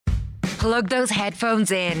Plug those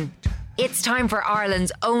headphones in. It's time for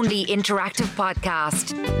Ireland's only interactive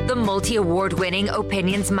podcast, the multi-award-winning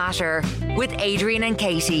Opinions Matter, with Adrian and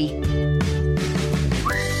Katie.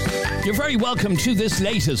 You're very welcome to this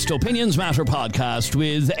latest Opinions Matter podcast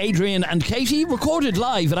with Adrian and Katie, recorded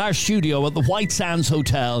live at our studio at the White Sands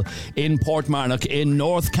Hotel in Portmarnock in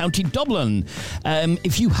North County Dublin.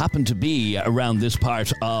 If you happen to be around this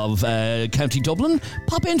part of County Dublin,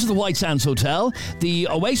 pop into the White Sands Hotel. The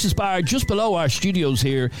Oasis bar just below our studios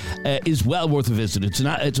here is well worth a visit.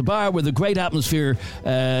 It's a bar with a great atmosphere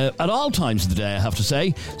at all times of the day, I have to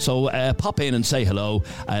say. So pop in and say hello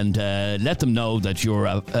and let them know that you're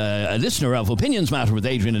a listener of Opinions Matter with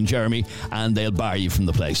Adrian and Jeremy, and they'll bar you from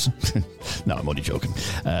the place. No, I'm only joking.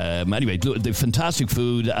 Anyway, the fantastic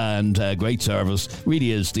food and great service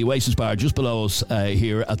really is the Oasis bar just below us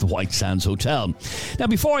here at the White Sands Hotel. Now,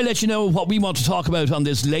 before I let you know what we want to talk about on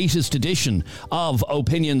this latest edition of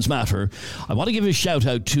Opinions Matter, I want to give a shout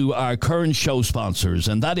out to our current show sponsors,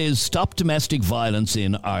 and that is Stop Domestic Violence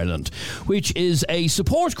in Ireland, which is a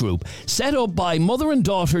support group set up by mother and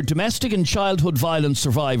daughter domestic and childhood violence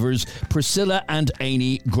survivors Priscilla and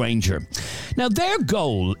Amy Granger. Now, their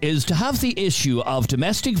goal is to have the issue of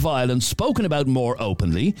domestic violence spoken about more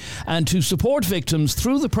openly and to support victims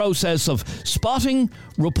through the process of spotting,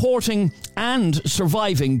 reporting and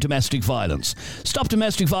surviving domestic violence. Stop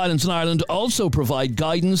Domestic Violence in Ireland also provide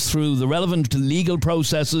guidance through the relevant legal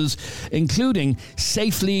processes, including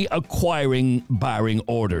safely acquiring barring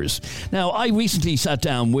orders. Now, I recently sat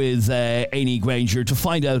down with Amy Granger to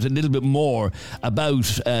find out a little bit more about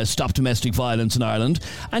Stop Domestic Violence in Ireland,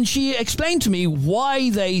 and she explained to me why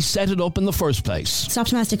they set it up in the first place. Stop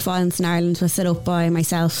Domestic Violence in Ireland was set up by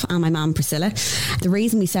myself and my mum Priscilla. The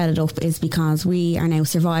reason we set it up is because we are now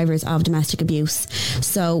survivors of domestic abuse.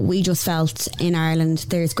 So we just felt in Ireland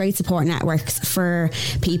there's great support networks for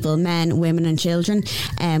people, men, women and children,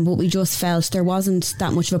 but we just felt there wasn't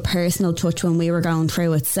that much of a personal touch when we were going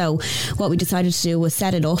through it. So what we decided to do was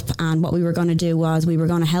set it up, and what we were going to do was we were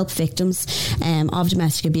going to help victims of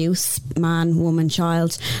domestic abuse, man, woman,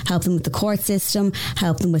 child, help them with the court system,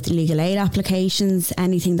 help them with legal aid applications,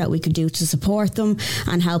 anything that we could do to support them,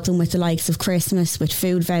 and help them with the likes of Christmas, with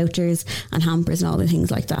food vouchers and hampers and all the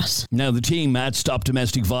things like that. Now, the team at Stop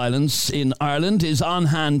Domestic Violence in Ireland is on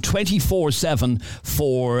hand 24/7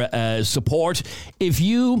 for support. If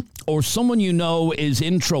you or someone you know is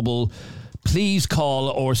in trouble, please call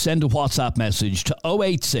or send a WhatsApp message to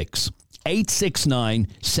 086 869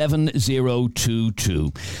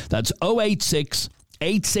 7022. That's 086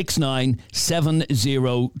 869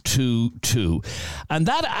 7022. And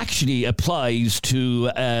that actually applies to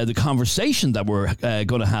the conversation that we're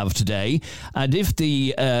going to have today. And if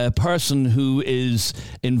the person who is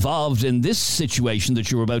involved in this situation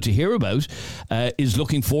that you're about to hear about is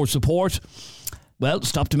looking for support, well,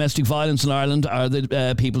 Stop Domestic Violence in Ireland are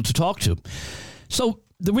the people to talk to. So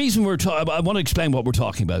the reason I want to explain what we're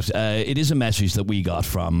talking about. It is a message that we got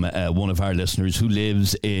from one of our listeners who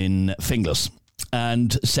lives in Finglas,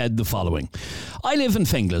 and said the following: I live in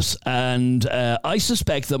Finglas, and I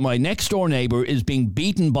suspect that my next door neighbour is being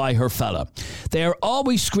beaten by her fella. They are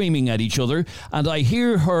always screaming at each other, and I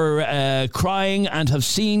hear her crying and have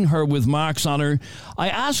seen her with marks on her. I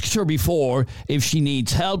asked her before if she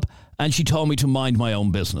needs help, and she told me to mind my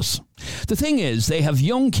own business. The thing is, they have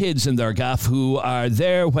young kids in their gaff who are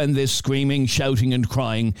there when this screaming, shouting and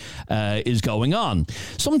crying is going on.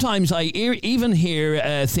 Sometimes I even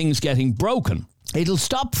hear things getting broken. It'll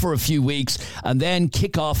stop for a few weeks and then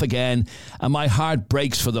kick off again, and my heart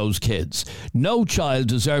breaks for those kids. No child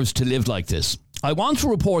deserves to live like this. I want to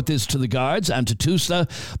report this to the guards and to TUSLA,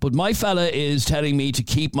 but my fella is telling me to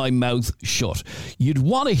keep my mouth shut. You'd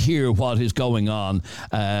want to hear what is going on.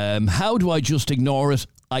 How do I just ignore it?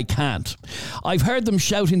 I can't. I've heard them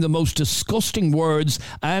shouting the most disgusting words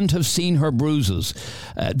and have seen her bruises.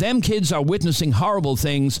 Them kids are witnessing horrible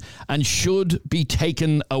things and should be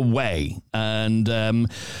taken away. And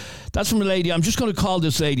that's from a lady. I'm just going to call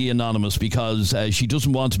this lady anonymous because she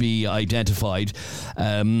doesn't want to be identified.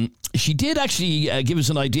 She did actually give us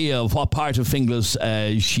an idea of what part of Finglas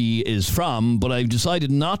she is from, but I've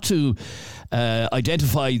decided not to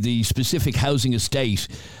identify the specific housing estate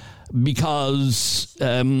because...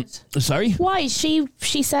 sorry? Why? She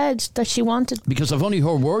said that she wanted... Because I've only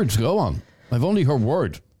heard word to go on. I've only heard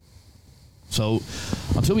word. So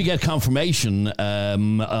until we get confirmation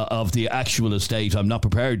of the actual estate, I'm not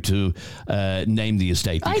prepared to name the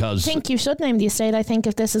estate. Because I think you should name the estate. I think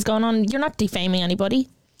if this is going on, you're not defaming anybody.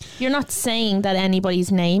 You're not saying that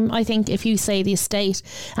anybody's name. I think if you say the estate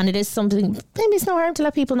and it is something, maybe it's no harm to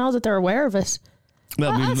let people know that they're aware of it.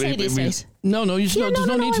 Well, I'll say these days. No, there's no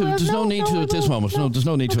need to at this moment. No, there's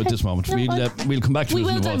no need to at this moment. We'll come back to we it.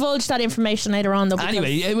 We will divulge that information later on, though.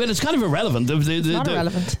 Anyway, well, it's kind of irrelevant. It's not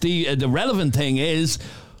irrelevant. The relevant thing is,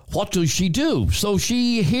 what does she do? So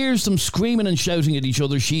she hears them screaming and shouting at each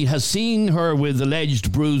other. She has seen her with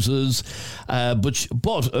alleged bruises, but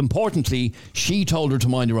importantly, she told her to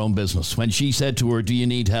mind her own business. When she said to her, "Do you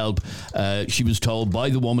need help?" She was told by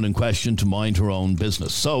the woman in question to mind her own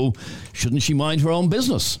business. So, shouldn't she mind her own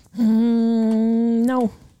business?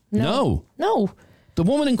 No. The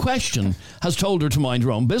woman in question has told her to mind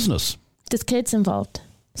her own business. There's kids involved.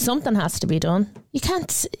 Something has to be done. You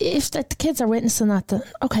can't, if the kids are witnessing that, then,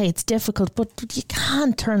 okay, it's difficult, but you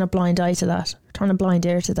can't turn a blind eye to that, turn a blind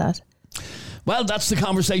ear to that. Well, that's the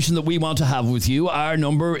conversation that we want to have with you. Our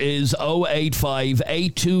number is 085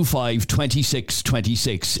 825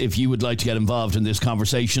 2626 if you would like to get involved in this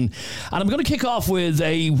conversation. And I'm going to kick off with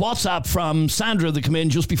a WhatsApp from Sandra that came in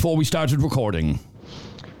just before we started recording.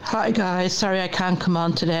 Hi guys, sorry I can't come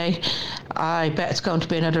on today. I bet it's going to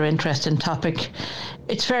be another interesting topic.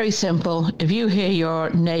 It's very simple. If you hear your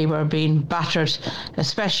neighbour being battered,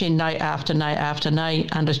 especially night after night after night,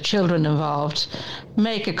 and there's children involved,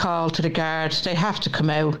 make a call to the guard. They have to come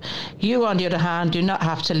out. You, on the other hand, do not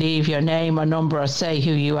have to leave your name or number or say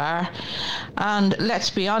who you are. And let's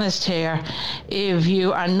be honest here, if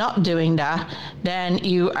you are not doing that, then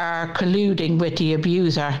you are colluding with the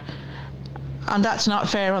abuser. And that's not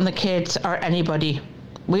fair on the kids or anybody.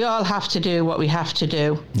 We all have to do what we have to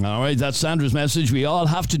do. All right, that's Sandra's message. We all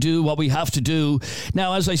have to do what we have to do.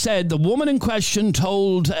 Now, as I said, the woman in question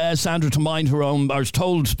told Sandra to mind her own, or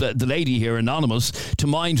told the lady here, anonymous, to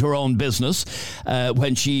mind her own business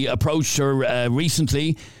when she approached her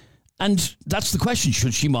recently. And that's the question,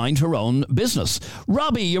 should she mind her own business?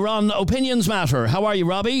 Robbie, you're on Opinions Matter. How are you,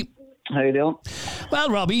 Robbie? How you doing? Well,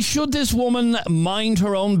 Robbie, should this woman mind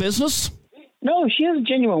her own business? No, she has a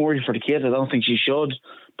genuine worry for the kids. I don't think she should.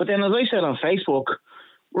 But then, as I said on Facebook,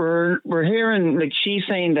 we're hearing, like, she's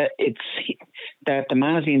saying that that the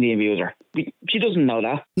man is being the abuser. She doesn't know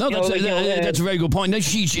that. No, that's a very good point. Now,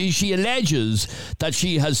 she alleges that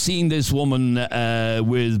she has seen this woman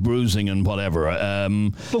with bruising and whatever.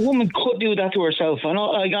 The woman could do that to herself. I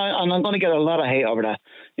know, and I'm going to get a lot of hate over that.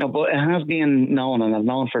 But it has been known, and I've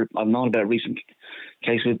known about a recent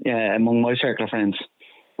case with among my circle of friends,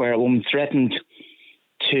 where a woman threatened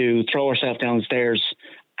to throw herself downstairs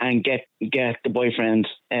and get the boyfriend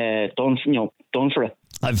done for it.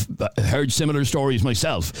 I've heard similar stories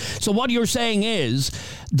myself. So what you're saying is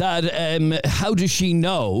that how does she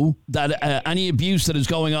know that any abuse that is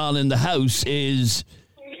going on in the house is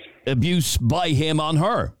abuse by him on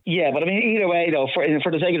her? Yeah, but I mean, either way, though, for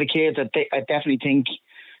the sake of the kids, I definitely think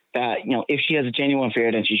that, if she has a genuine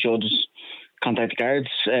fear, then she should just contact the guards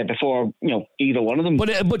before either one of them.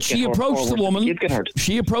 But she approached the woman.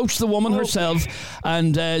 She approached the woman herself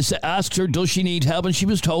and asked her, does she need help? And she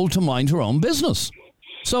was told to mind her own business.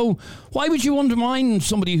 So why would you undermine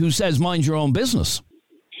somebody who says mind your own business?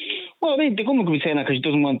 Well, I mean, the woman could be saying that because she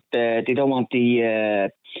doesn't want they don't want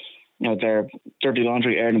the their dirty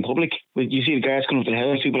laundry aired in public. You see the guards coming to the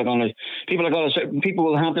house. People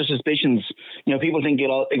will have their suspicions. People think it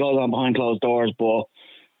goes on behind closed doors, but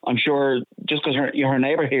I'm sure just because her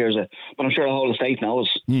neighbour hears it, but I'm sure the whole estate knows.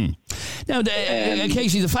 Now,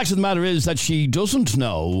 Casey, the fact of the matter is that she doesn't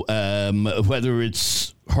know whether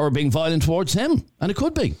it's her being violent towards him, and it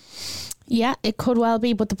could be. Yeah, it could well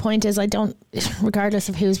be, but the point is, regardless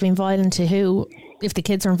of who's being violent to who, if the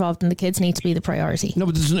kids are involved, then the kids need to be the priority. No,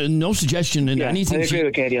 but there's no suggestion in anything. I agree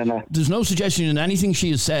with Katie on that. There's no suggestion in anything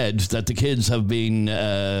she has said that the kids have been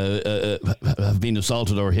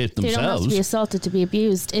assaulted or hit themselves. They don't have to be assaulted to be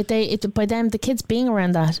abused. By them, the kids being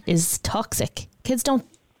around that is toxic. Kids shouldn't.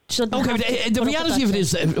 Okay, but the reality of it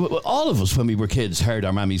is, all of us when we were kids heard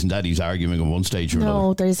our mammies and daddies arguing at one stage or another.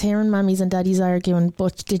 No, there's hearing mammies and daddies arguing,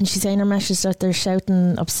 but didn't she say in her message that they're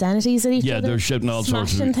shouting obscenities at each other? Yeah, they're shouting all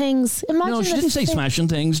sorts of smashing things. Imagine no, she didn't say smashing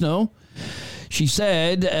things. No, she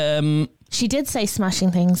said she did say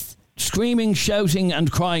smashing things. Screaming, shouting,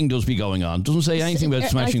 and crying does be going on. Doesn't say anything about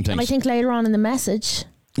smashing things. I think later on in the message,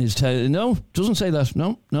 no, doesn't say that.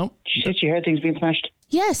 No. She said she heard things being smashed.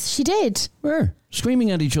 Yes, she did. Where?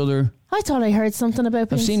 Screaming at each other. I thought I heard something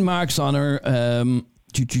about. I've seen marks on her. The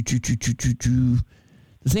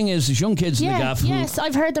thing is, there's young kids in the gaff. Yes,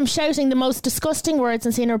 I've heard them shouting the most disgusting words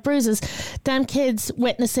and seen her bruises. Them kids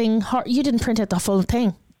witnessing her. You didn't print out the full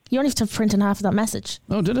thing. You only have to print in half of that message.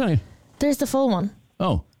 Oh, did I? There's the full one.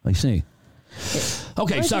 Oh, I see.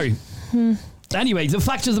 Okay, sorry. Anyway, the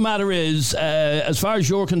fact of the matter is, as far as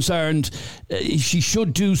you're concerned, she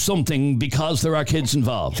should do something because there are kids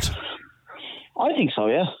involved. I think so,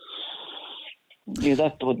 yeah. Yeah,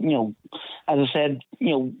 that's what, as I said,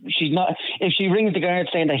 she's not, if she rings the guard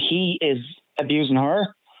saying that he is abusing her,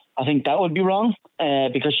 I think that would be wrong,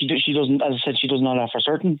 because she doesn't, as I said, she doesn't know that for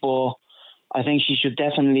certain, but I think she should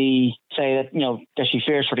definitely say that, that she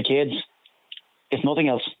fears for the kids, if nothing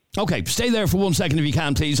else. Okay, stay there for 1 second if you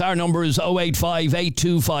can, please. Our number is 085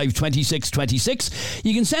 825 2626.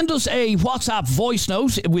 You can send us a WhatsApp voice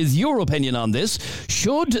note with your opinion on this.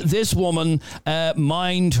 Should this woman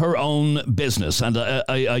mind her own business? And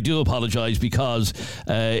I do apologise because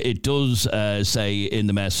it does say in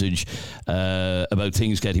the message about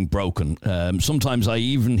things getting broken. Sometimes I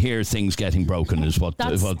even hear things getting broken is what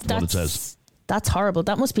it says. That's horrible.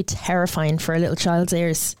 That must be terrifying for a little child's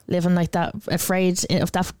ears, living like that, afraid of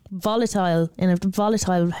that in a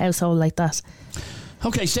volatile household like that.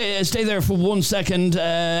 Okay, stay there for 1 second.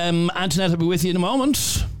 Antoinette will be with you in a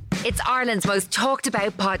moment. It's Ireland's most talked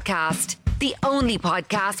about podcast. The only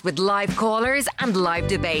podcast with live callers and live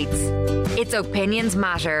debates. It's Opinions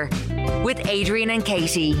Matter with Adrian and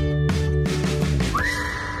Katie.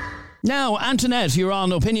 Now, Antoinette, you're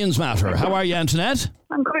on Opinions Matter. How are you, Antoinette?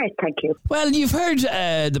 I'm great, thank you. Well, you've heard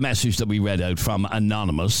the message that we read out from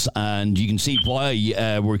Anonymous, and you can see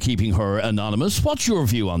why we're keeping her anonymous. What's your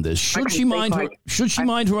view on this? Should she mind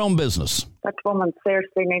her own business? That woman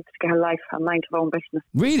seriously needs to get her life and mind her own business.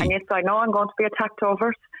 Really? And yes, I know I'm going to be attacked over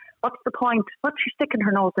it. What's the point? What's she sticking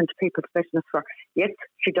her nose into people's business for? Yes,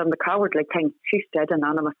 she done the cowardly thing. She's dead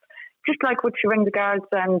anonymous. Just like would she ring the guards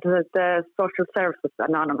and the social services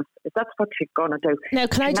anonymous? If that's what she's going to do. Now,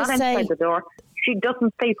 can I just say, inside the door, she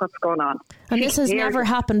doesn't see what's going on. And this has never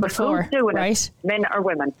happened before, right? Men or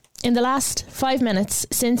women. In the last 5 minutes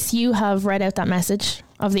since you have read out that message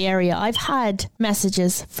of the area, I've had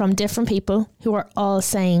messages from different people who are all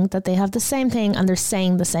saying that they have the same thing and they're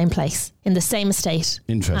saying the same place in the same estate.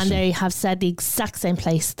 Interesting. And they have said the exact same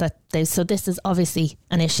place so this is obviously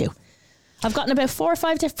an issue. I've gotten about 4 or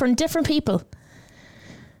 5 different people.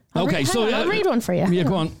 I'll read one for you. Yeah,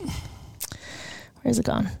 go on. Where's it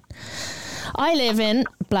gone? I live in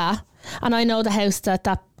blah, and I know the house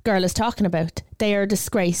that girl is talking about. They are a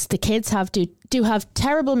disgrace. The kids do have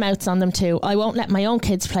terrible mouths on them too. I won't let my own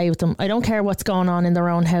kids play with them. I don't care what's going on in their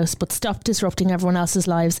own house, but stop disrupting everyone else's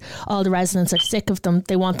lives. All the residents are sick of them.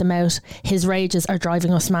 They want them out. His rages are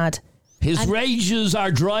driving us mad. Rages are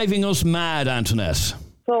driving us mad, Antoinette.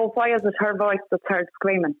 So why is it her voice that's heard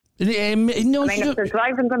screaming? No, if they're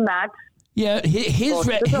driving them mad, yeah,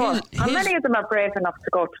 how many of them are brave enough to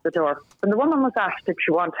go to the door? When the woman was asked if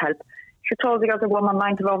she wanted help, she told the other woman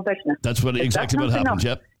mind her own business. That's exactly what happened,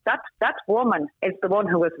 yep. That woman is the one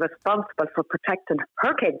who is responsible for protecting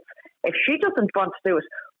her kids. If she doesn't want to do it,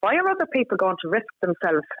 why are other people going to risk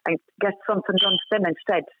themselves and get something done to them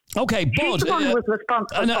instead? Okay, she's the one who is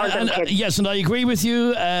responsible for them kids. Yes, and I agree with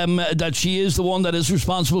you that she is the one that is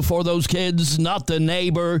responsible for those kids, not the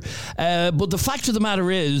neighbour. But the fact of the matter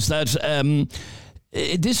is that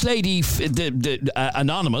this lady,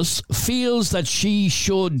 Anonymous, feels that she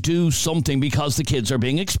should do something because the kids are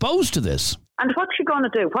being exposed to this. And what's she going to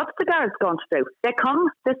do? What's the guards going to do? They come,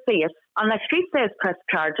 they see it. Unless she says press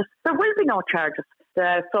charges, there will be no charges.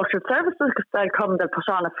 The social services, they'll come, they'll put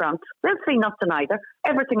on a front. They'll see nothing either.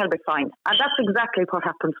 Everything will be fine. And that's exactly what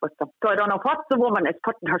happens with them. So I don't know what the woman is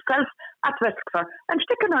putting herself at risk for and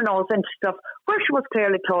sticking her nose into stuff where she was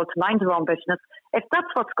clearly told to mind her own business. If that's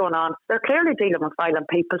what's going on, they're clearly dealing with violent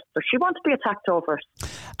people. So she wants to be attacked over it.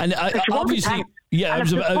 And obviously, yeah. And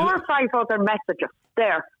if there's 4 or 5 other messages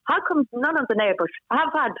there, how come none of the neighbours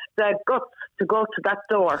have had the guts to go to that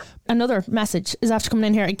door? Another message is after coming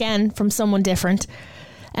in here again from someone different.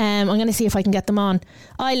 I'm going to see if I can get them on.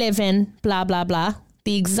 I live in blah, blah, blah.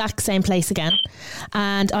 The exact same place again.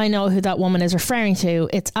 And I know who that woman is referring to.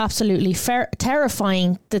 It's absolutely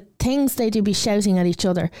terrifying, the things they do be shouting at each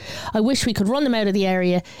other. I wish we could run them out of the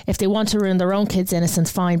area. If they want to ruin their own kids' innocence,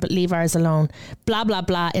 fine, but leave ours alone. Blah, blah,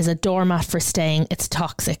 blah is a doormat for staying. It's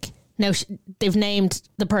toxic. Now, they've named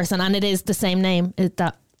the person, and it is the same name.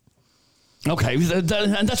 Okay,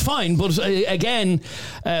 and that's fine. But again,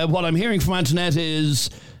 what I'm hearing from Antoinette is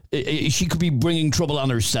she could be bringing trouble on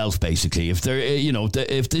herself. Basically, if they're,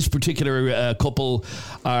 if this particular couple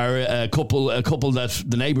are a couple that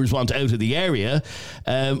the neighbours want out of the area,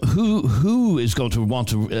 who is going to want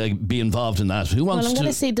to be involved in that? Who wants? Well, I'm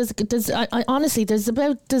going to say honestly,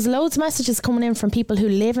 there's loads of messages coming in from people who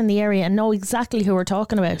live in the area and know exactly who we're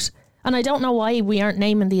talking about. And I don't know why we aren't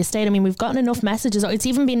naming the estate. I mean, we've gotten enough messages. It's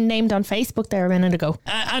even been named on Facebook there a minute ago.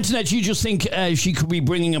 Antoinette, you just think she could be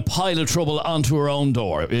bringing a pile of trouble onto her own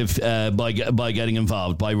door if by getting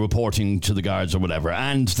involved, by reporting to the guards or whatever,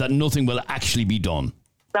 and that nothing will actually be done?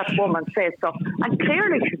 that woman says so. And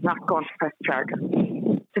clearly she's not going to press charges.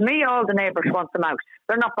 To me, all the neighbours want them out.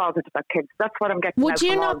 They're not bothered about kids. That's what I'm getting Would out you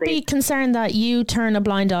from all not be these. concerned that you turn a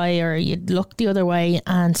blind eye or you look the other way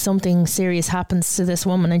and something serious happens to this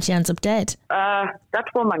woman and she ends up dead? That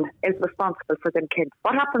woman is responsible for them kids.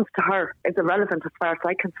 What happens to her is irrelevant as far as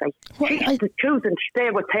I can see. Well, She's choosing to stay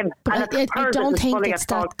with him. But And I don't think it's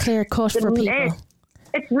that clear cut for people.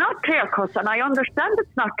 It's not clear cut, and I understand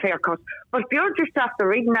it's not clear cut. But if you're just after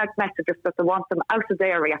reading out messages that they want them out of the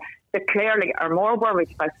area, they clearly are more worried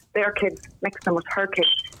about their kids mixing with her kids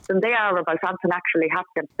than they are about something actually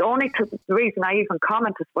happening. The only reason I even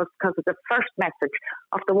commented was because of the first message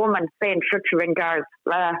of the woman saying, should she ring guards?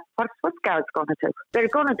 What's guards going to do? They're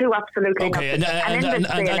going to do absolutely nothing.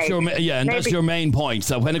 That's your main point,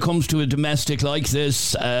 that when it comes to a domestic like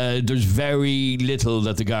this, there's very little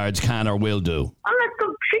that the guards can or will do. Unless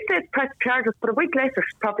she did press charges, but a week later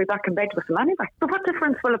she's probably back in bed with him anyway. So what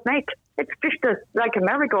difference will it make? It's just like a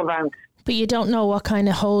merry-go-round. But you don't know what kind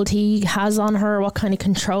of hold he has on her, what kind of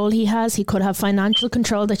control he has. He could have financial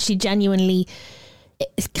control that she genuinely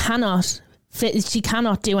cannot fit. She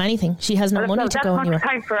cannot do anything. She has no money to go anywhere. That's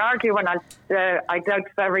much time for arguing. I doubt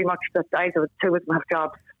very much that either two of them have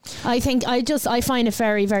jobs. I find it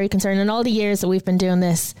very, very concerning. In all the years that we've been doing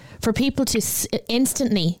this, for people to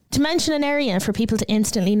instantly, to mention an area, for people to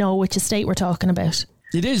instantly know which estate we're talking about.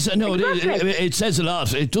 It is, no, exactly. It says a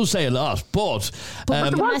lot. It does say a lot, but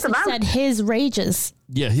the message said his rages.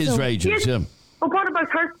 Yeah, his rages, yeah. But what about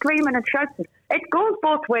her screaming and shouting? It goes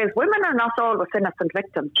both ways. Women are not always innocent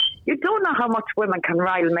victims. You don't know how much women can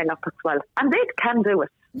rile men up as well. And they can do it.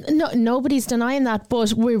 No, nobody's denying that,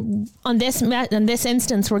 but we're in this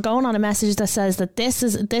instance, we're going on a message that says that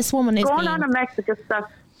this woman is going on a message that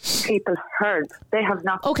people heard. They have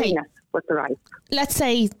not seen it with their eyes. Let's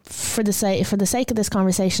say, for the sake of this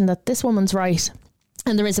conversation, that this woman's right,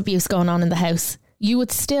 and there is abuse going on in the house. You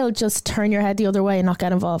would still just turn your head the other way and not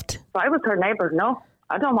get involved. If I was her neighbour, no.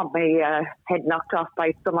 I don't want my head knocked off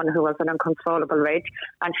by someone who has an uncontrollable rage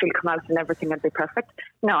and she'll come out and everything will be perfect.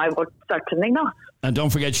 No, I would certainly not. And don't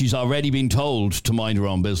forget, she's already been told to mind her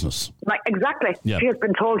own business. Exactly. Yeah. She has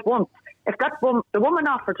been told once. If the woman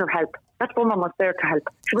offered her help, that woman was there to help.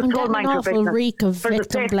 She was told mind her business. Reek of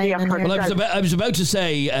victim blaming her. Well, I was about to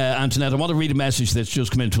say, Antoinette, I want to read a message that's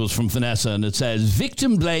just come into us from Vanessa, and it says,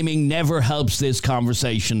 victim blaming never helps this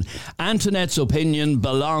conversation. Antoinette's opinion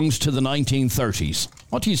belongs to the 1930s.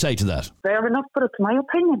 What do you say to that? Fair enough, but it's my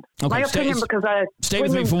opinion. Okay, my opinion, because stay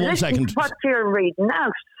with me for 1 second. What you're reading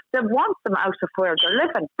out, they want them out of where they're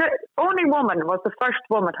living. The only woman was the first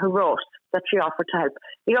woman who wrote that she offered to help.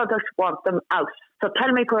 The others want them out. So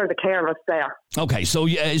tell me where the carers there. Okay, so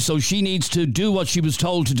she needs to do what she was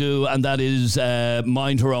told to do, and that is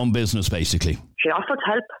mind her own business, basically. She offered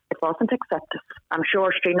help. It wasn't accepted. I'm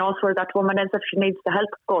sure she knows where that woman is. If she needs the help,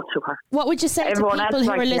 go to her. What would you say to people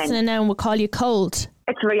who are listening now and will call you cold?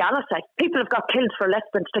 It's reality. People have got killed for less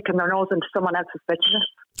than sticking their nose into someone else's business.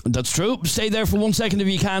 That's true. Stay there for 1 second if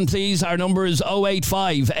you can, please. Our number is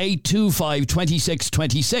 085 825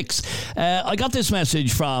 2626. I got this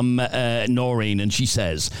message from Noreen, and she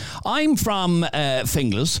says, I'm from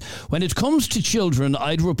Finglas. When it comes to children,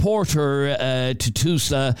 I'd report her to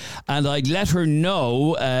TUSLA and I'd let her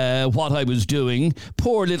know what I was doing.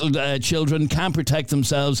 Poor little children can't protect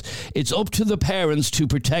themselves. It's up to the parents to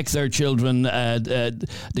protect their children.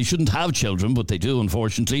 They shouldn't have children, but they do,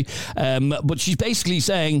 unfortunately. But she's basically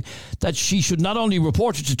saying that she should not only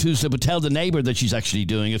report it to TUSLA, but tell the neighbour that she's actually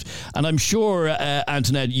doing it. And I'm sure,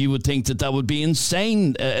 Antoinette, you would think that would be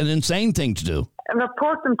insane, an insane thing to do.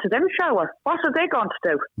 Report them to them, shower. What are they going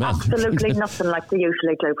to do? Well, absolutely nothing, like they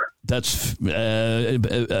usually do. That's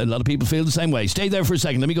a lot of people feel the same way. Stay there for a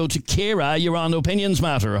second. Let me go to Ciara. You're on Opinions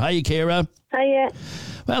Matter. Hi, Ciara. Hiya.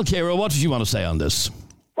 Well, Ciara, what did you want to say on this?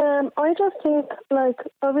 I just think,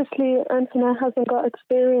 obviously Antoinette hasn't got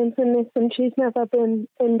experience in this and she's never been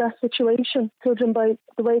in that situation, judging by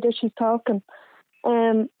the way that she's talking.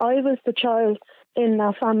 I was the child in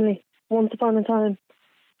that family once upon a time,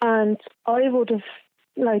 and I would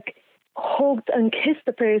have, hugged and kissed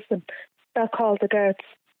the person that called the guards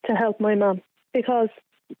to help my mum, because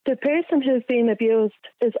the person who's being abused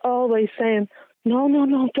is always saying, no,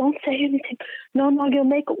 don't say anything. No, you'll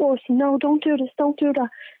make it worse. No, don't do this, don't do that.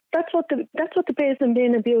 That's what the person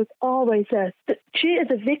being abused always says. She is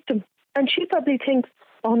a victim, and she probably thinks,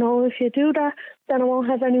 oh no, if you do that, then I won't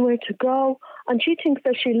have anywhere to go. And she thinks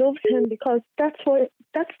that she loves him because that's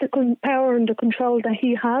the power and the control that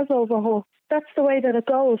he has over her. That's the way that it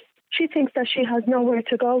goes. She thinks that she has nowhere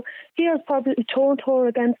to go. He has probably turned her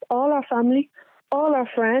against all our family, all our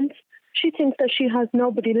friends. she thinks that she has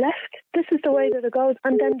nobody left. This is the way that it goes.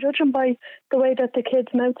 And then judging by the way that the kids'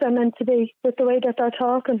 mouths are meant to be, with the way that they're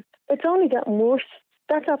talking, it's only getting worse.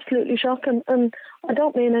 That's absolutely shocking. And I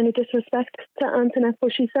don't mean any disrespect to Antoinette,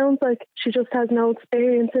 but she sounds like she just has no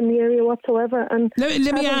experience in the area whatsoever. And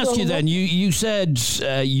let me ask you then, you said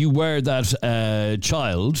you were that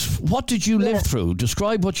child. What did you live through?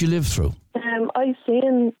 Describe what you lived through. I've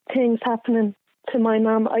seen things happening to my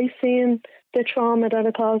mum. I've seen the trauma that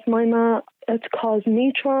it caused my mum. It's caused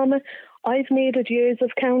me trauma. I've needed years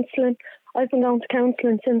of counselling. I've been going to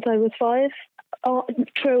counselling since I was 5.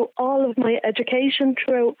 Through all of my education,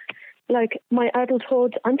 through like my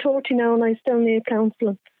adulthood. I'm 30 now and I still need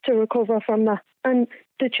counselling to recover from that. And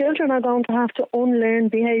the children are going to have to unlearn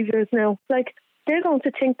behaviours now. Like, they're going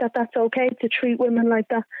to think that that's okay to treat women like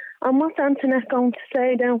that. And what's Antoinette going to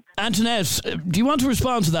say now? Antoinette, do you want to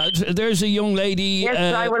respond to that? There's a young lady...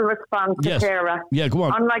 Yes, I will respond to Sarah. Yeah, go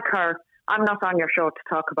on. Unlike her, I'm not on your show to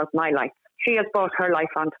talk about my life. She has brought her life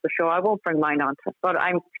onto the show. I won't bring mine onto it, but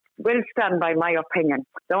I will stand by my opinion.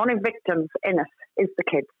 The only victims in it is the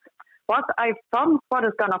kids. What I've done, what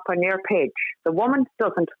has gone up on your page, the woman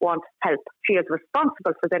doesn't want help. She is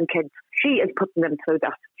responsible for them kids. She is putting them through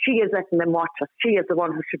that. She is letting them watch it. She is the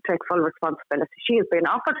one who should take full responsibility. She has been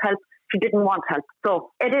offered help. She didn't want help.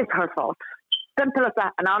 So it is her fault. Simple as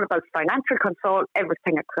that. And all about financial control,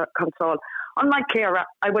 everything control. Unlike Ciara,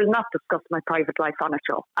 I will not discuss my private life on a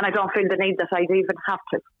show. And I don't feel the need that I'd even have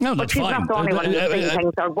to. No, but that's she's fine. not the only one who's seen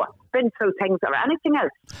things or been through things or anything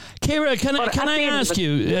else. Ciara, can I ask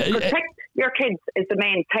you... protect your kids is the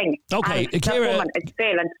main thing. Okay, and Ciara... that woman is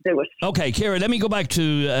failing to do it. Okay, Ciara, let me go back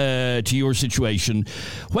to your situation.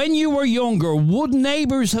 When you were younger, would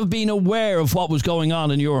neighbours have been aware of what was going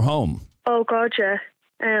on in your home? Oh, God, yeah.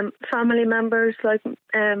 Family members, like...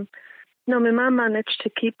 No, my mum managed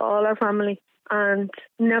to keep all our family and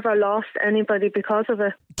never lost anybody because of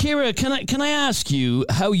it. Ciara, can I ask you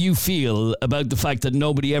how you feel about the fact that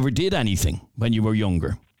nobody ever did anything when you were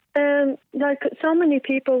younger? Like, so many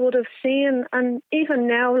people would have seen, and even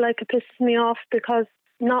now, like, it pisses me off because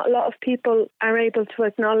not a lot of people are able to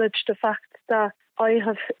acknowledge the fact that I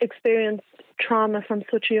have experienced trauma from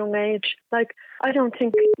such a young age. Like, I don't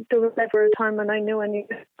think there was ever a time when I knew any.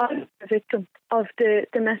 I was a victim of the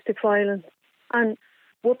domestic violence, and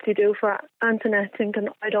whoop-de-doo for Antoinette thinking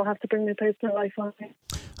I don't have to bring my personal life on me.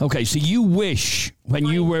 Okay, so you wish when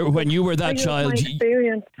you were that child,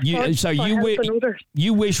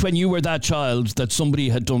 you wish when you were that child that somebody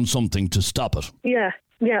had done something to stop it. Yeah,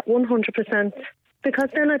 100%. Because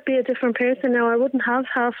then I'd be a different person now. I wouldn't have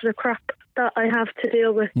half the crap that I have to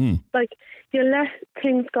deal with. Like, you let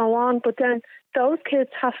things go on, but then those kids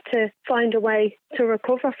have to find a way to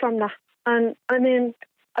recover from that. And I mean,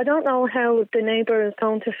 I don't know how the neighbour is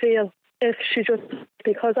going to feel if she just,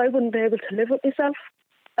 because I wouldn't be able to live with myself.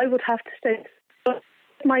 I would have to say, but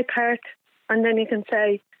my part, and then you can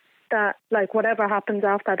say that, like, whatever happens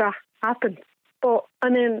after that happens. But I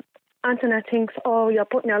mean, Antoinette thinks, oh, you're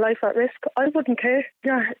putting your life at risk. I wouldn't care.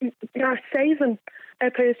 You're saving a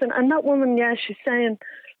person. And that woman, yeah, she's saying,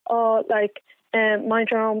 oh, like, mind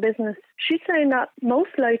your own business. She's saying that,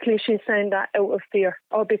 most likely she's saying that out of fear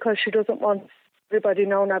or because she doesn't want everybody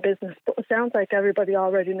knowing her business. But it sounds like everybody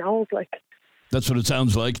already knows, like. That's what it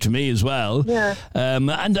sounds like to me as well. Yeah. And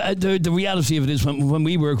the reality of it is, when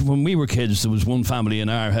we were kids, there was one family in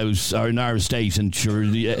our house or in our estate, and sure,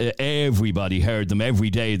 everybody heard them every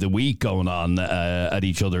day of the week going on at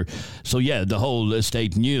each other. So yeah, the whole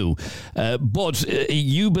estate knew. But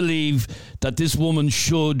you believe that this woman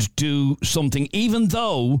should do something, even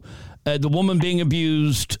though the woman being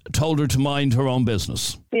abused told her to mind her own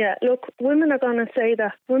business. Yeah. Look, women are going to say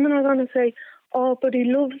that. Women are going to say, oh, but he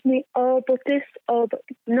loves me, oh, but this, oh, but...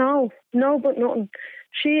 No, but nothing.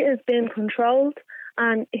 She is being controlled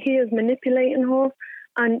and he is manipulating her,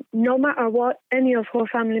 and no matter what any of her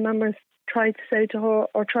family members try to say to her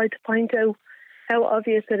or try to point out how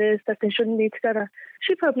obvious it is that they shouldn't be together,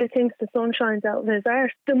 she probably thinks the sun shines out of his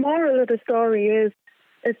arse. The moral of the story is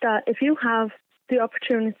that if you have the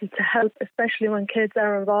opportunity to help, especially when kids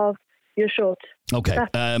are involved, you should. Okay,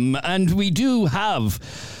 and we do have...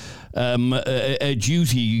 a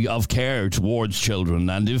duty of care towards children,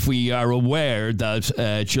 and if we are aware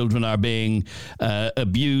that children are being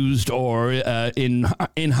abused or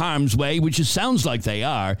in harm's way, which it sounds like they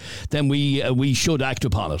are, then we should act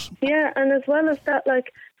upon it. Yeah, and as well as that,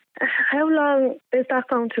 like, how long is that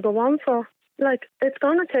going to go on for? like, it's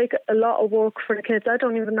going to take a lot of work for the kids. I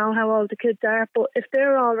don't even know how old the kids are, but if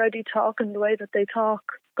they're already talking the way that they talk,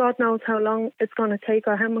 God knows how long it's going to take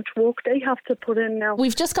or how much work they have to put in now.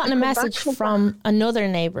 We've just gotten a message from another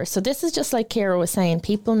neighbour. So this is just like Ciara was saying,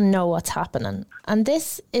 people know what's happening. And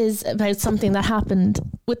this is about something that happened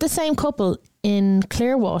with the same couple in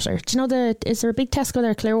Clearwater. Do you know is there a big Tesco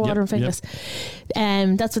there, Clearwater and Finglas?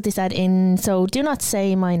 That's what they said so do not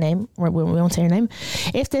say my name, or we won't say your name.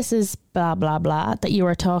 If this is blah, blah, blah that you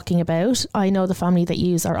are talking about, I know the family that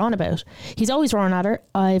you are on about. He's always roaring at her.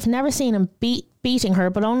 I've never seen him beating her,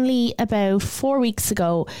 but only about 4 weeks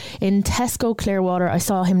ago in Tesco Clearwater I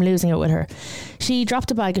saw him losing it with her. She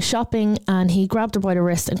dropped a bag of shopping and he grabbed her by the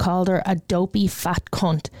wrist and called her a dopey fat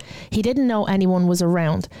cunt. He didn't know anyone was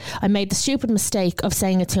around. I made the stupid mistake of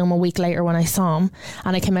saying it to him a week later when I saw him,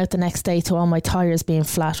 and I came out the next day to all my tyres being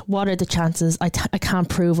flat. What are the chances? I can't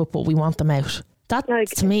prove it, but we want them out. That,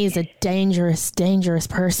 to me, is a dangerous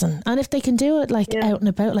person. And if they can do it out and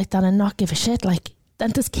about like that and not give a shit,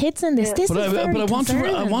 and there's kids in this. Yeah. This is very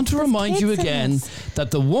concerning. I want to remind you again that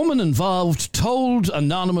the woman involved told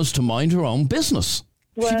Anonymous to mind her own business.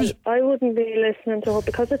 Well, I wouldn't be listening to her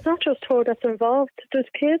because it's not just her that's involved. There's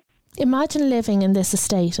kids. Imagine living in this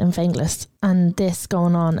estate in Finglas and this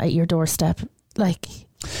going on at your doorstep.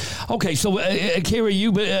 Okay, so Ciara,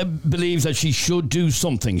 you believe that she should do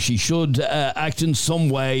something. She should act in some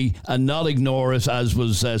way and not ignore it, as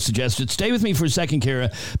was suggested. Stay with me for a second,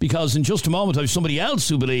 Ciara, because in just a moment I have somebody else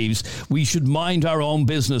who believes we should mind our own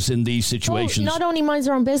business in these situations. Not only minds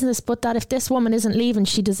her own business, but that if this woman isn't leaving,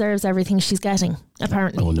 she deserves everything she's getting,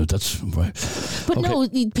 apparently. Oh, no, that's right. But no,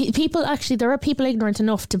 people actually, there are people ignorant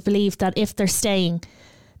enough to believe that if they're staying,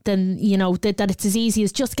 then, that it's as easy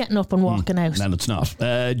as just getting up and walking out. And it's not.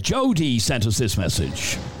 Jody sent us this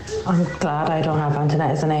message. I'm glad I don't have Antoinette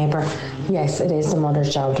as a neighbour. Yes, it is the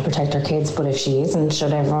mother's job to protect her kids, but if she isn't,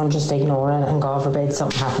 should everyone just ignore it and God forbid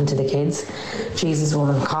something happened to the kids? Jesus,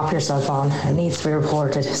 woman, cop yourself on. It needs to be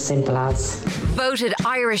reported. Simple as. Voted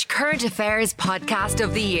Irish Current Affairs Podcast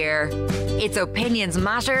of the Year. It's Opinions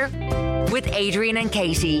Matter with Adrian and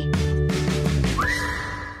Katie.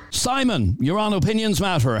 Simon, you're on Opinions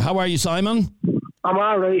Matter. How are you, Simon? I'm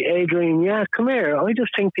all right, Adrian. Yeah, come here. I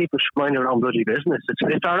just think people should mind their own bloody business.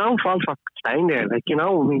 It's their own fault for staying there.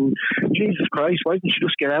 Jesus Christ, why didn't she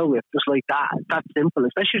just get out of it just like that? That's simple,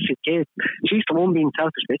 especially if she's kids. She's the one being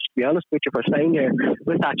selfish, bitch, to be honest with you, for staying there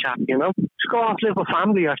with that chap, Just go off, live with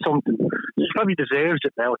family or something. She probably deserves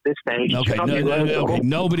it now at this stage. Okay,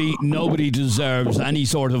 nobody deserves any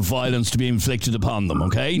sort of violence to be inflicted upon them,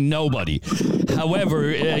 okay? Nobody.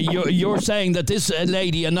 However, you're saying that this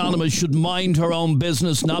lady, Anonymous, should mind her own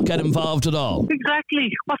business, not get involved at all.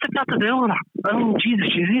 Exactly. What's it got to do with her? I mean, Jesus,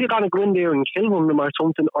 she's either going to go in there and kill one of them or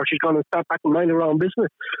something, or she's going to start back and mind her own business.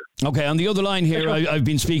 Okay, on the other line here, I've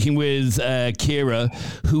been speaking with Ciara,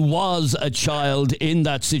 who was a child in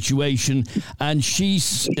that situation, and she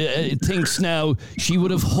thinks now she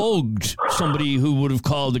would have hugged somebody who would have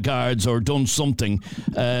called the guards or done something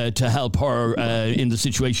to help her in the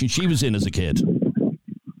situation she was in as a kid.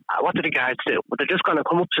 What do the guards do? But they're just going to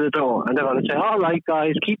come up to the door and they're going to say, all right,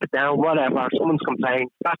 guys, keep it down, whatever. Someone's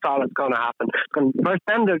complained. That's all that's going to happen. First,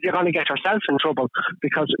 then you're going to get yourself in trouble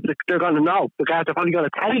because they're going to know. The guards are probably going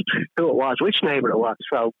to tell you who it was, which neighbour it was.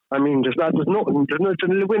 So, I mean, there's nothing.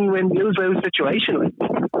 There's a win-win, lose-lose situation.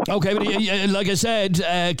 Okay, but like I said,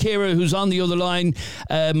 Ciara, who's on the other line,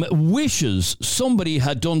 wishes somebody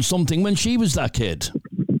had done something when she was that kid.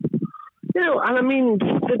 And I mean,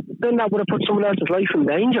 then that would have put someone else's life in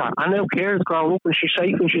danger. And now Ciara's grown up and she's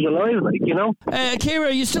safe and she's alive, Ciara,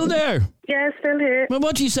 are you still there? Yeah, still here. Well,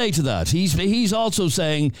 what do you say to that? He's also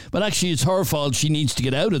saying, but actually it's her fault, she needs to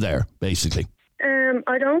get out of there, basically.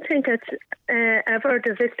 I don't think it's ever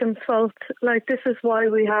the victim's fault. This is why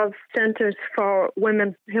we have centres for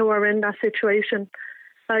women who are in that situation.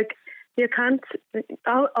 You can't...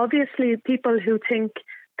 Obviously, people who think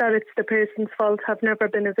that it's the person's fault have never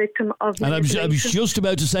been a victim of manipulation. And I was just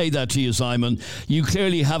about to say that to you, Simon. You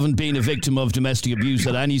clearly haven't been a victim of domestic abuse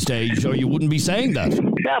at any stage, or you wouldn't be saying that.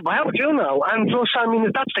 Yeah, but how would you know? And plus, I mean,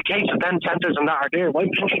 if that's the case, if then centres and that are there, why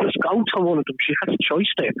can't she just go to one of them? She has a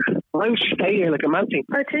choice there. Why would she stay here like a mountain?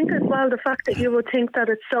 I think as well, the fact that you would think that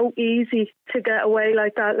it's so easy to get away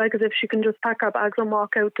like that, as if she can just pack her bags and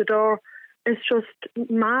walk out the door. It's just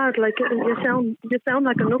mad. You sound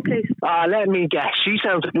like a nutcase. Let me guess. She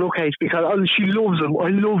sounds like a nutcase because she loves him. I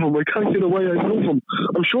love him. I can't get away. I love him.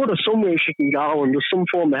 I'm sure there's somewhere she can go and there's some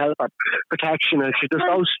form of help or protection and she just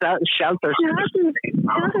goes shelters. She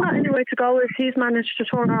hasn't got anywhere to go if he's managed to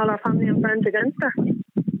turn all her family and friends against her.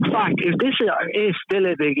 fact, if this is still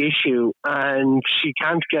a big issue and she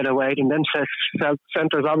can't get away, and then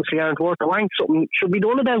centres obviously aren't worth a wank, something should be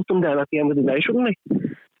done about them then at the end of the day, shouldn't they?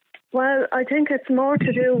 Well, I think it's more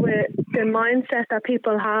to do with the mindset that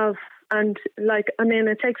people have. And,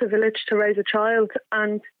 it takes a village to raise a child,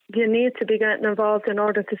 and you need to be getting involved in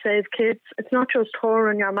order to save kids. It's not just her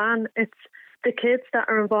and your man, it's the kids that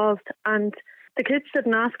are involved. And the kids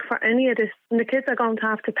didn't ask for any of this. And the kids are going to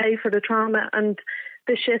have to pay for the trauma and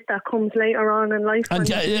the shit that comes later on in life. And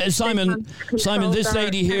Simon, this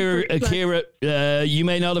lady here, Ciara, you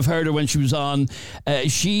may not have heard her when she was on.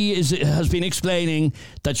 She has been explaining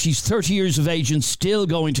that she's 30 years of age and still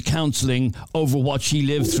going to counselling over what she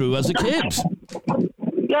lived through as a kid.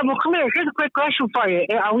 Yeah, but come here, here's a quick question for you.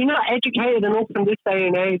 Are we not educated enough in this day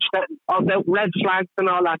and age about red flags and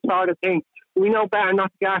all that sort of thing? We know better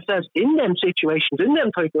not to get ourselves in them situations, in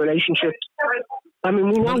them type of relationships. We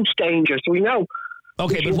know it's dangerous, we know.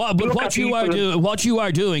 Okay, but what you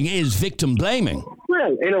are doing is victim blaming.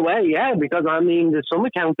 Well, in a way, yeah, because there's some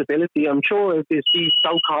accountability. I'm sure if there's these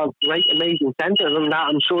so-called great, amazing centres and that,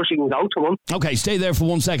 I'm sure she can go to them. Okay, stay there for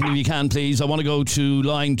 1 second if you can, please. I want to go to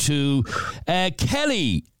line 2.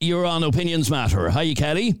 Kelly, you're on Opinions Matter. Hi,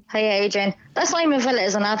 Kelly. Hi, Adrian. That Simon fella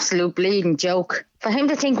is an absolute bleeding joke. For him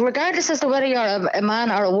to think, regardless as to whether you're a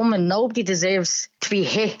man or a woman, nobody deserves to be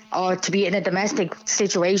hit or to be in a domestic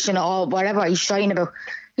situation or whatever he's trying about.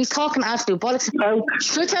 He's talking absolute bollocks.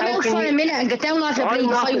 Shut your mouth for a minute and get down off the bleeding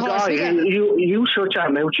high horse. You shut your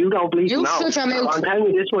mouth. You don't bleed. You shut your mouth. I'm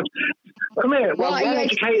telling you this much. Come here. We're well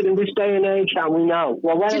educated in this day and age, and we know.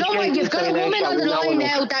 Do you know what? You've got a woman on the line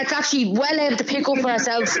now that's actually well able to pick up for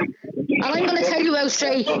herself. And I'm going to tell you out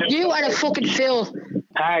straight, you are a fucking fool.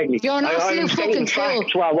 Hardly. You're an absolute fucking fool.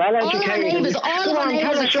 All our neighbours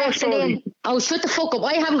are texting in. Oh, shut the fuck up.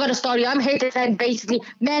 I haven't got a story. I'm here to defend basically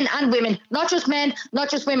men and women. Not just men, not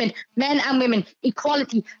just women. Men and women.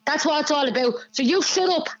 Equality. That's what it's all about. So you shut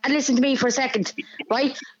up and listen to me for a second,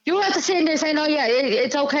 right? You have to sit in there saying, oh yeah,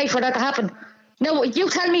 it's okay for that to happen. No, you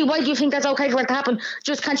tell me, why do you think that's okay for it to happen?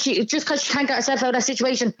 Just because she can't get herself out of that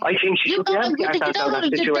situation. I think she should get herself out of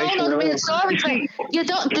that situation. You don't know the real story. You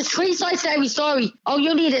don't. There's 3 sides to every story. Oh,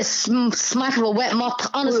 you need a smack of a wet mop.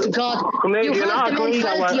 Honest to God. Come here, you not agree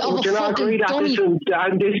that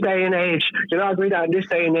in this day and age,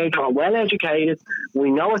 we're well educated. We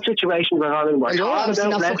know what situations we're on. You're obviously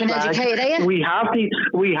not fucking educated, are you? We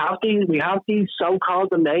have these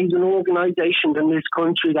so-called amazing organisations in this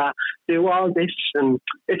country that do all this, and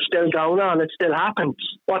it's still going on. It still happens.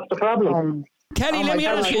 What's the problem? Kelly, let me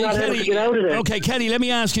ask you. Kelly, let me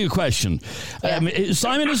ask you a question. Yeah.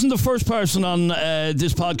 Simon isn't the first person on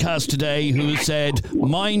this podcast today who said,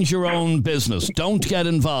 "Mind your own business. Don't get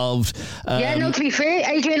involved." To be fair,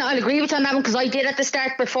 Adrian, I'll agree with you on that one because I did at the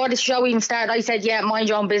start before the show even started. I said, "Yeah, mind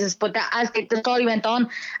your own business." But as the story went on,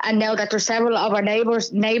 and now that there's several of our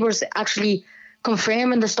neighbours actually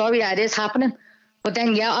confirming the story that it is happening. But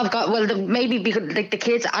then, maybe because the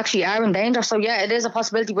kids actually are in danger. So, yeah, it is a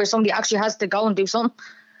possibility where somebody actually has to go and do something,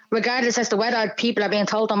 regardless as to whether people are being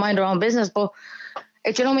told to mind their own business. But,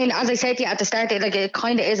 do you know what I mean? As I said to you at the start, it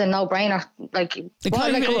kind of is a no-brainer. Okay,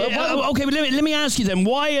 but let me ask you then,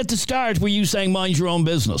 why at the start were you saying mind your own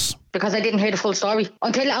business? Because I didn't hear the full story.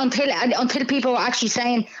 Until people were actually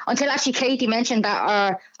saying, until actually Katie mentioned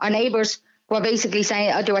that our neighbours were basically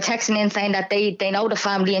saying, they were texting in saying that they know the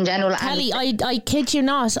family in general. Kelly, I kid you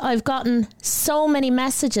not, I've gotten so many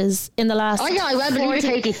messages in the last... Oh yeah, I well believe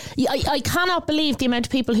it, Katie. I cannot believe the amount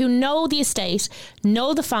of people who know the estate,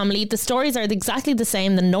 know the family, the stories are exactly the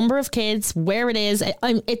same, the number of kids, where it is.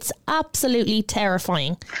 It's absolutely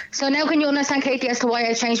terrifying. So now can you understand, Katie, as to why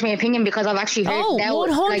I changed my opinion? Because I've actually heard now...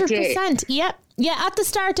 100%, yep. Yeah, at the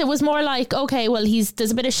start it was more like, okay, well,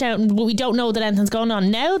 there's a bit of shouting, but we don't know that anything's going on.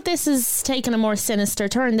 Now this is taking a more sinister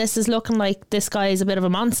turn. This is looking like this guy is a bit of a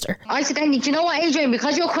monster. I said, do you know what, Adrian?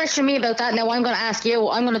 Because you're questioning me about that, now I'm going to ask you.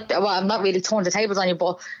 I'm not really throwing the tables on you,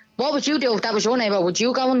 but what would you do if that was your neighbour? Would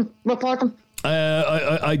you go and report them?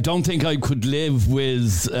 I don't think I could live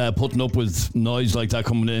with putting up with noise like that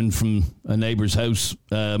coming in from a neighbour's house.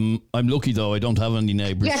 I'm lucky though, I don't have any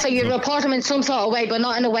neighbours. Yeah, so you report them in some sort of way, but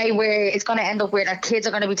not in a way where it's going to end up where their kids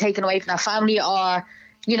are going to be taken away from their family, or,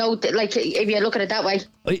 you know, like if you look at it that way.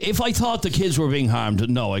 If I thought the kids were being harmed,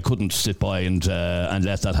 no, I couldn't sit by and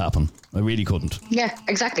let that happen. I really couldn't. Yeah,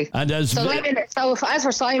 exactly. And as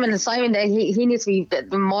for Simon, he needs to be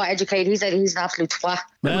more educated. He said he's an absolute twat.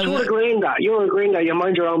 Well, you're agreeing that you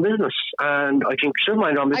mind your own business, and I think you should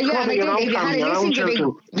mind your own business. Yeah, Your own family, your own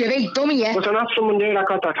children. You big dummy, yeah. Was there not someone there that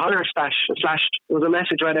got their toilet slashed? There was a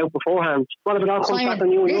message read out beforehand. What if it all comes back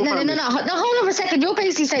on you and your family? No, hold on a second. You're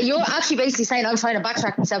actually basically saying I'm trying to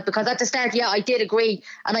backtrack myself, because at the start, yeah, I did agree,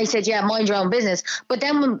 and I said, yeah, mind your own business. But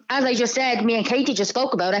then, as I just said, me and Katie just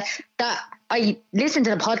spoke about it, that I listened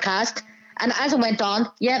to the podcast, and as it went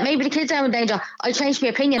on, yeah, maybe the kids are in danger. I changed my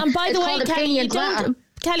opinion. And by the way,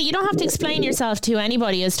 Kelly, you don't have to explain yourself to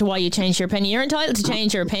anybody as to why you changed your opinion. You're entitled to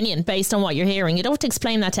change your opinion based on what you're hearing. You don't have to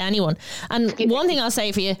explain that to anyone. And one thing I'll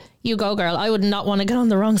say for you, you go, girl. I would not want to get on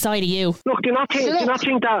the wrong side of you. Look, do you not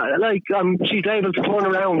think that, like, she's able to turn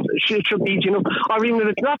around? She should be, you know, or even if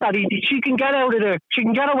it's not that easy, she can get out of there. She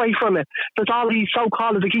can get away from it. There's all these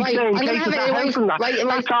so-called, as I keep saying, cases that help from that.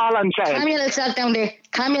 That's all I'm saying. Calm your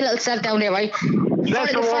little self down there, right?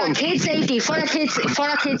 For her kids' safety,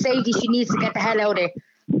 she needs to get the hell out of there.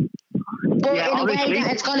 But in a way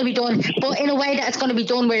that it's going to be done. But in a way that it's going to be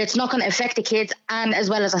done where it's not going to affect the kids and as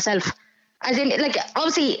well as herself. As in, like,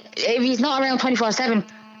 obviously, if he's not around 24/7,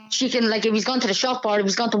 she can, like, if he's gone to the shop or if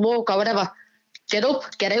he's gone to work or whatever, get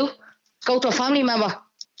up, get out, go to a family member,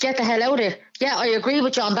 get the hell out of there. Yeah, I agree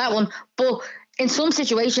with you on that one. But in some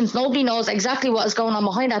situations, nobody knows exactly what is going on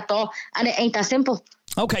behind that door, and it ain't that simple.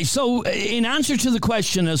 Okay, so in answer to the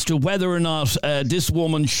question as to whether or not this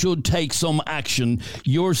woman should take some action,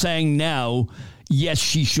 you're saying now, yes,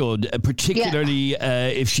 she should, particularly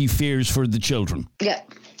if she fears for the children. Yeah.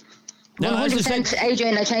 Now, 100%,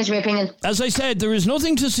 Adrian, I changed my opinion. As I said, there is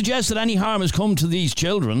nothing to suggest that any harm has come to these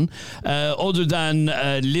children other than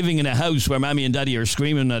living in a house where Mammy and Daddy are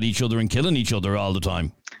screaming at each other and killing each other all the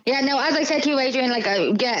time. Yeah, no, as I said to you, Adrian, like,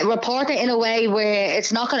 report it in a way where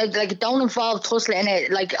it's not going to, like, don't involve tussling in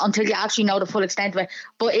it, like, until you actually know the full extent of it.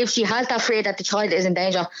 But if she has that fear that the child is in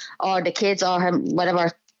danger, or the kids, or whatever,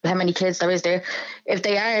 how many kids there is there, if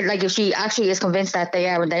they are, like, if she actually is convinced that they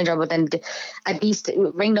are in danger, but then at least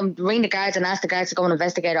ring the guards and ask the guards to go and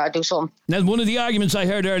investigate it or do something. Now, one of the arguments I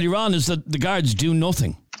heard earlier on is that the guards do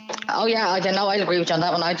nothing. Oh, yeah, I don't know, I'll agree with you on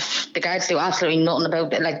that one. The guards do absolutely nothing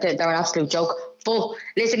about it, like, they're an absolute joke. But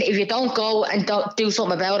listen, if you don't go and don't do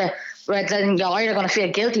something about it, right, then you're either going to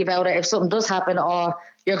feel guilty about it if something does happen, or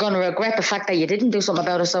you're going to regret the fact that you didn't do something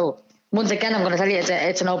about it. So once again, I'm going to tell you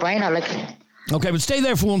it's a no-brainer. Like. Okay, but stay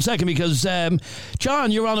there for 1 second, because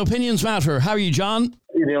John, you're on Opinions Matter. How are you, John?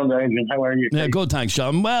 How are you? Yeah, good, thanks,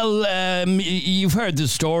 John. Well, you've heard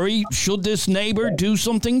this story. Should this neighbour do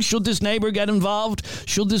something? Should this neighbour get involved?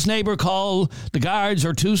 Should this neighbour call the guards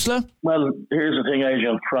or Tusla? Well, here's the thing,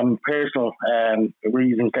 Adrian. From personal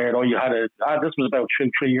reasons there, though, this was about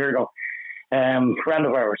 3 years ago. Friend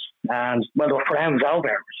of ours, and, well, they were friends of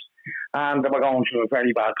ours. And they were going through a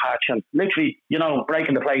very bad patch, and literally, you know,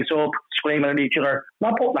 breaking the place up, screaming at each other,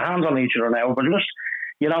 not putting their hands on each other now, but just,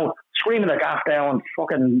 you know, screaming the gaff down,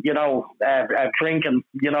 fucking, you know, drinking,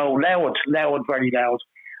 you know, loud, very loud.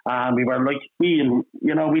 And we were like, we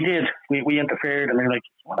interfered, and we were like,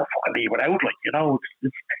 what the fuck, leave it out, like, you know,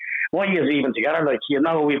 it's why are you even together? Like, you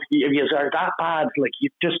know, if you are that bad, like, you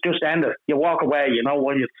just end it. You walk away, you know,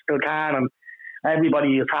 while you still can, and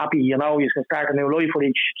everybody is happy, you know, you can start a new life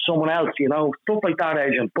with someone else, you know, stuff like that,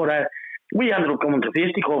 Agent. But we ended up coming to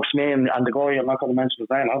fisticuffs, me and the guy, I'm not going to mention his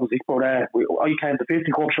name, obviously, but I came to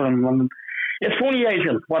fisticuffs with him. And it's funny,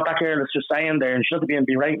 Agent, what that girl is just saying there, and she should have been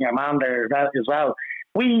berating your man there as well.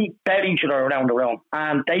 We bet each other around the room,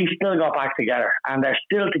 and they still got back together, and they're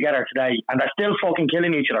still together today, and they're still fucking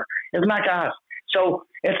killing each other. Isn't that gas? So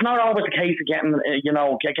it's not always the case of getting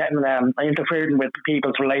interfering with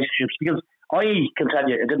people's relationships, because I can tell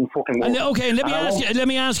you it didn't fucking work. Okay, let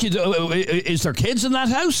me ask you, is there kids in that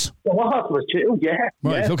house? The house was two, yeah.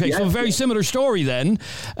 Right, yeah, okay, yeah, so very similar story then.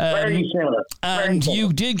 Very similar. And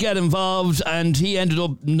you did get involved, and he ended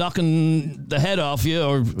up knocking the head off you,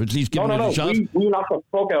 or at least giving it a shot? We knocked the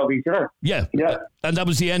fuck out of each other. Yeah. And that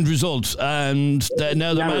was the end result. And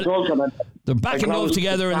now they're back in love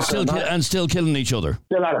together and still killing each other.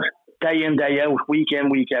 Still at it. Day in, day out, week in,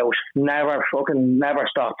 week out. Never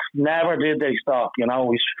stopped. Never did they stop, you know.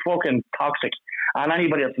 He's fucking toxic. And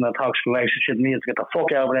anybody that's in a toxic relationship needs to get the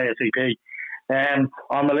fuck out of it ASAP.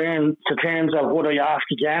 On the line to terms of would I ask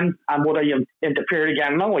again and would I interfere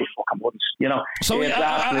again? No, I fucking wouldn't, you know. So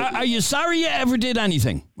are you sorry you ever did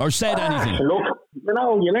anything or said anything? Look, you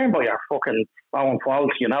know, you learn by your fucking own fault,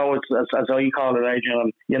 you know, it's as I call it,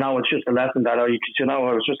 Adrian, you know, it's just a lesson that I was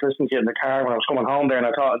just listening to you in the car when I was coming home there, and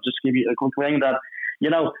I thought I'd just give you a quick ring that,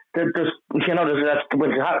 there's that with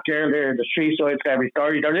the hot girl there, the three sides to every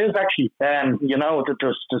story. There is actually, there's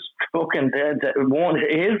fucking one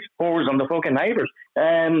his hers on the fucking neighbours.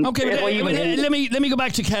 Okay, let me go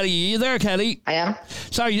back to Kelly. Are you there, Kelly? I am.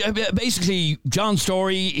 Sorry, basically, John's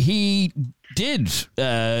story, he did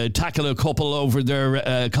tackle a couple over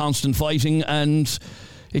their constant fighting, and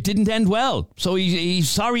it didn't end well. So he's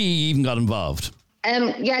sorry he even got involved.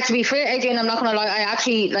 To be fair, Adrian, I'm not going to lie. I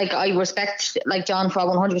actually, I respect, John for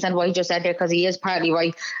 100% what he just said there, because he is partly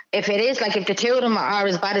right. If it is, if the two of them are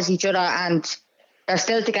as bad as each other and they're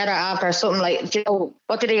still together after something,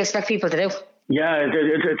 what do they expect people to do? Yeah,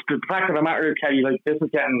 it's the fact of the matter, Kelly, this is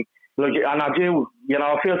getting, and I do,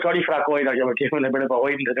 I feel sorry for that guy that you were giving a bit of a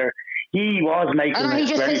hiding to there. He was making. I know, he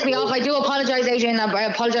just pissed me off. I do apologise, Adrian. I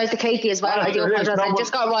apologise to Katie as well. I do apologise. I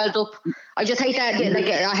just got riled up. I just hate that.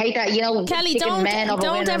 I hate that. Kelly, don't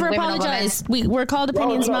ever apologise. We're called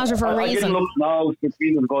Opinions Matter for a reason. I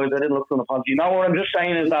didn't look for an apology. No, what I'm just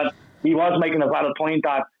saying is that he was making a valid point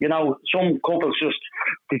that some couples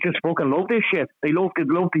they just fucking love this shit. They love the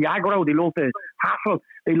aggro. They love the hassle.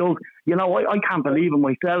 They love. I can't believe it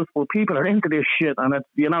myself, but people are into this shit, and it's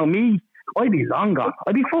me. I'd be long gone.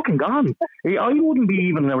 I'd be fucking gone. I wouldn't be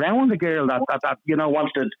even around a girl that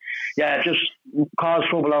wants to, just cause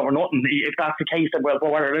trouble over nothing. If that's the case,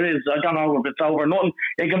 whatever it is, I don't know if it's over nothing.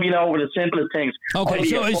 It can be over the simplest things. Okay,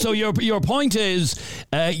 so your point is,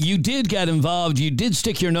 you did get involved. You did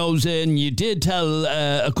stick your nose in. You did tell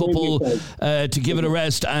a couple to give it a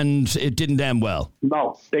rest, and it didn't end well.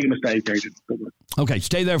 No, big mistake, Adrian. Okay,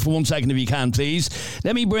 stay there for 1 second if you can, please.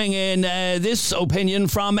 Let me bring in this opinion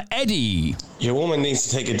from Eddie. Your woman needs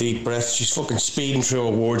to take a deep breath. She's fucking speeding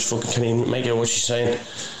through her words, fucking can't even make out what she's saying.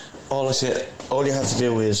 All you have to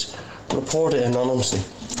do is report it anonymously.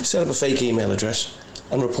 Set up a fake email address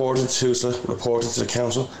and report it to the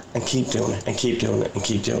council, and keep doing it, and keep doing it, and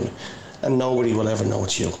keep doing it. And nobody will ever know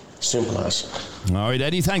it's you. Simple as. All right,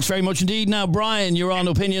 Eddie, thanks very much indeed. Now, Brian, you're on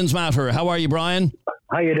Opinions Matter. How are you, Brian?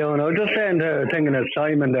 How you doing? I was just thinking of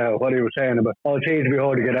Simon there, what he was saying about, it seems to be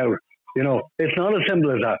hard to get out. It's not as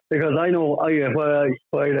simple as that, because I know where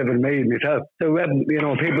I live in Meath myself. So,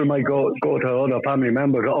 people might go to other family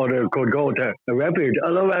members, or they could go to a refuge.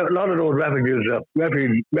 A lot of those refuges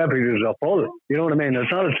are full. You know what I mean?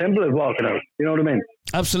 It's not as simple as walking out. You know what I mean?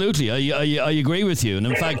 Absolutely. I agree with you. And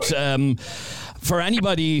in fact, for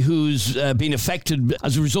anybody who's been affected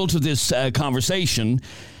as a result of this conversation,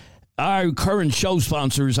 our current show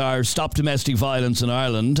sponsors are Stop Domestic Violence in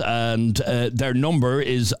Ireland, and their number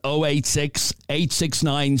is 086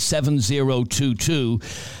 869 7022.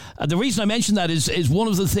 The reason I mention that is one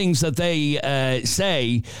of the things that they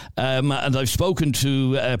say, and I've spoken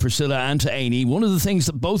to Priscilla and to Amy, one of the things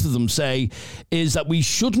that both of them say is that we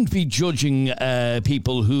shouldn't be judging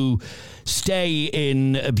people who stay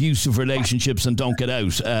in abusive relationships and don't get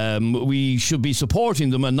out. We should be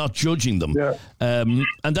supporting them and not judging them. Yeah.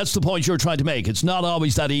 And that's the point you're trying to make. It's not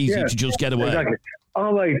always that easy to just get away. Exactly.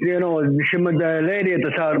 All right, the lady at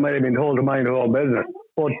the start might have been told to mind her own business.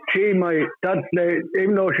 But even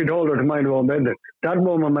though she told her to mind her own business, that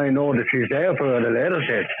woman might know that she's there for her at a later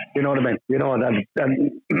stage. You know what I mean? That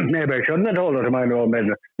maybe I shouldn't have told her to mind her own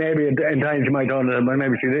business. Maybe in time she might tell her,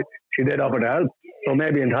 maybe she did offer to help. So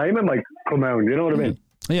maybe in time it might come around. You know what I mean?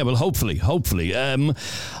 Yeah, well, hopefully.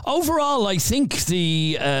 Overall, I think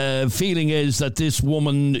the feeling is that this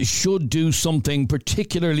woman should do something,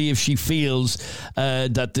 particularly if she feels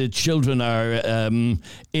that the children are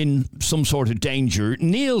in some sort of danger.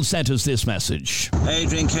 Neil sent us this message.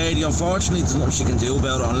 Adrian, Katie, unfortunately, there's nothing she can do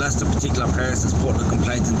about it unless the particular person's putting a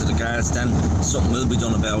complaint into the guards. Then something will be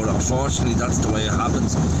done about it. Unfortunately, that's the way it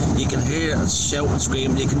happens. You can hear a shout and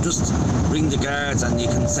scream. You can just ring the guards and you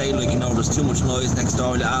can say, there's too much noise next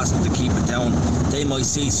door. You ask them to keep it down. They might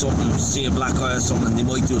see a black eye or something, and they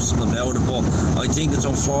might do something about it. But I think it's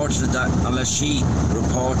unfortunate that unless she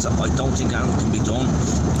reports it, I don't think anything can be done.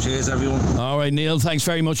 Cheers, everyone. All right, Neil, thanks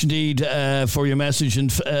very much indeed for your message.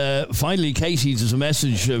 And finally, Katie, there's a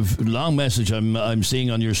long message I'm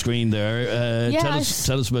seeing on your screen there.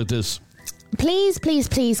 Tell us about this. Please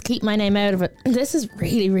keep my name out of it. This is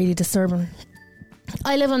really, really disturbing.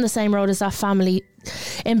 I live on the same road as that family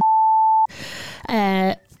in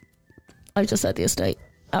I just said the estate.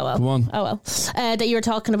 Oh well. Come on. Oh well. That you were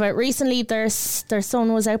talking about recently. Their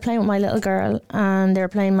son was out playing with my little girl, and they were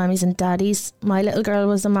playing mammies and daddies. My little girl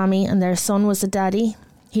was the mammy, and their son was the daddy.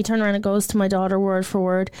 He turned around and goes to my daughter word for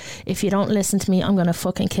word, "If you don't listen to me, I'm gonna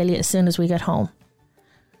fucking kill you as soon as we get home."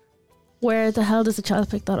 Where the hell does the child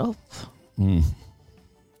pick that up?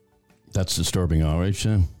 That's disturbing, all right,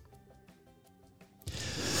 yeah.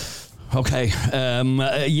 Okay.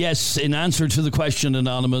 Yes, in answer to the question,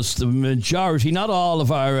 Anonymous, the majority, not all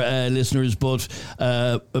of our listeners, but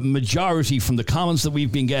a majority from the comments that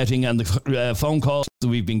we've been getting and the phone calls that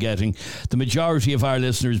we've been getting, the majority of our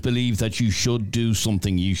listeners believe that you should do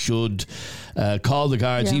something. You should call the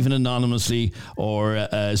guards, even anonymously, or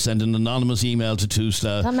send an anonymous email to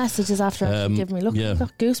Tusla. That message is after giving me I've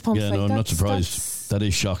got goosebumps. Yeah, no, I'm not surprised. That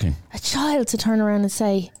is shocking. A child to turn around and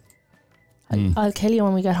say, I'll kill you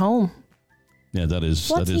when we get home. Yeah, that is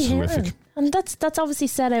horrific. Hearing? And that's obviously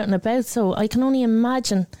said out and about, so I can only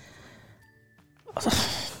imagine.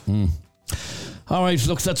 All right,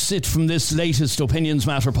 look, that's it from this latest Opinions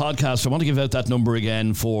Matter podcast. I want to give out that number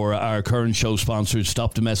again for our current show sponsors,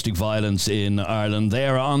 Stop Domestic Violence in Ireland. They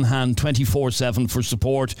are on hand 24/7 for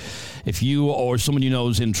support. If you or someone you know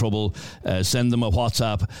is in trouble, send them a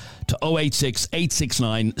WhatsApp to 086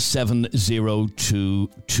 869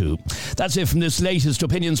 7022. That's it from this latest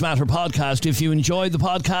Opinions Matter podcast. If you enjoyed the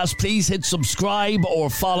podcast, please hit subscribe or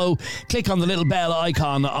follow. Click on the little bell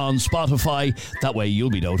icon on Spotify. That way you'll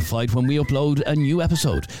be notified when we upload a new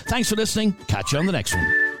episode. Thanks for listening. Catch you on the next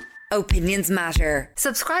one. Opinions Matter.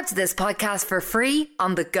 Subscribe to this podcast for free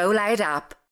on the Go Loud app.